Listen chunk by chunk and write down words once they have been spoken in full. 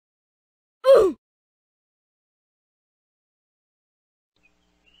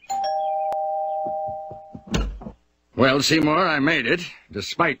Well, Seymour, I made it,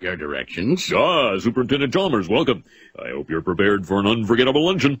 despite your directions. Ah, Superintendent Chalmers, welcome. I hope you're prepared for an unforgettable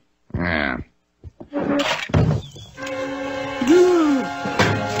luncheon. Yeah.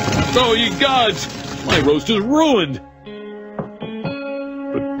 Oh, ye gods! My roast is ruined!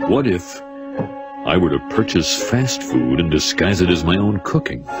 But what if I were to purchase fast food and disguise it as my own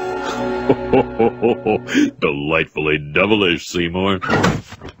cooking? Delightfully devilish, Seymour.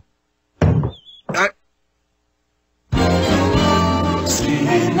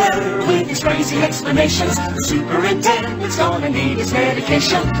 Skinner, with his crazy explanations, the superintendent's gonna need his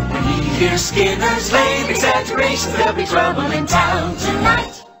medication. When he hears Skinner's lame exaggerations, there'll be trouble in town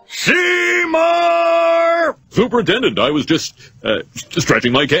tonight. Seymour! Superintendent, I was just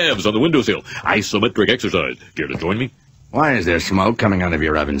stretching my calves on the windowsill. Isometric exercise. Care to join me? Why is there smoke coming out of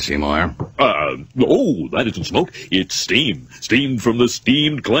your oven, Seymour? Oh, that isn't smoke. It's steam. Steam from the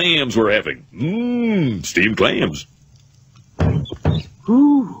steamed clams we're having. Steamed clams.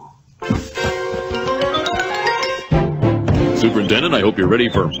 Ooh. Superintendent, I hope you're ready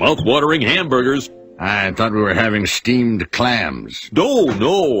for mouth-watering hamburgers. I thought we were having steamed clams.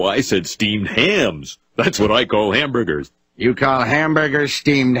 No, I said steamed hams. That's what I call hamburgers. You call hamburgers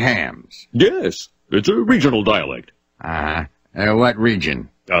steamed hams? Yes, it's a regional dialect. What region?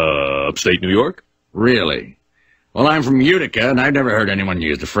 Upstate New York. Really? Well, I'm from Utica, and I've never heard anyone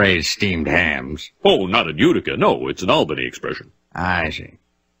use the phrase steamed hams. Oh, not in Utica. No, it's an Albany expression. I see.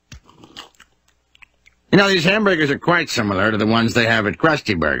 You know, these hamburgers are quite similar to the ones they have at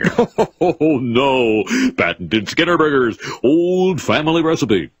Krusty Burger. Oh, no. Patented Skinner Burgers. Old family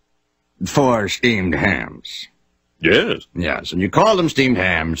recipe. For steamed hams. Yes. Yes, and you call them steamed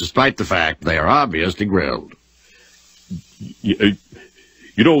hams despite the fact they are obviously grilled. You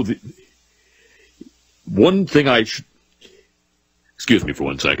know, one thing I should... Excuse me for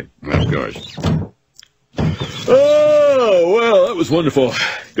 1 second. Of course. Oh, well, that was wonderful.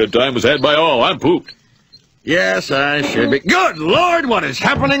 Good time was had by all. I'm pooped. Yes, I should be. Good Lord, what is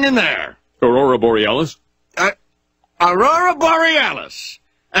happening in there? Aurora Borealis? Aurora Borealis.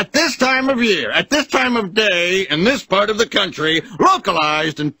 At this time of year, at this time of day, in this part of the country,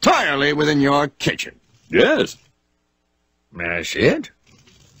 localized entirely within your kitchen. Yes. May I see it?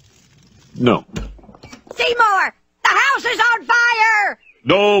 No. Seymour! The house is on fire!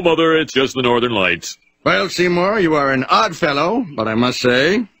 No, Mother, it's just the Northern Lights. Well, Seymour, you are an odd fellow, but I must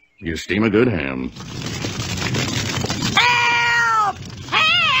say, you steam a good ham.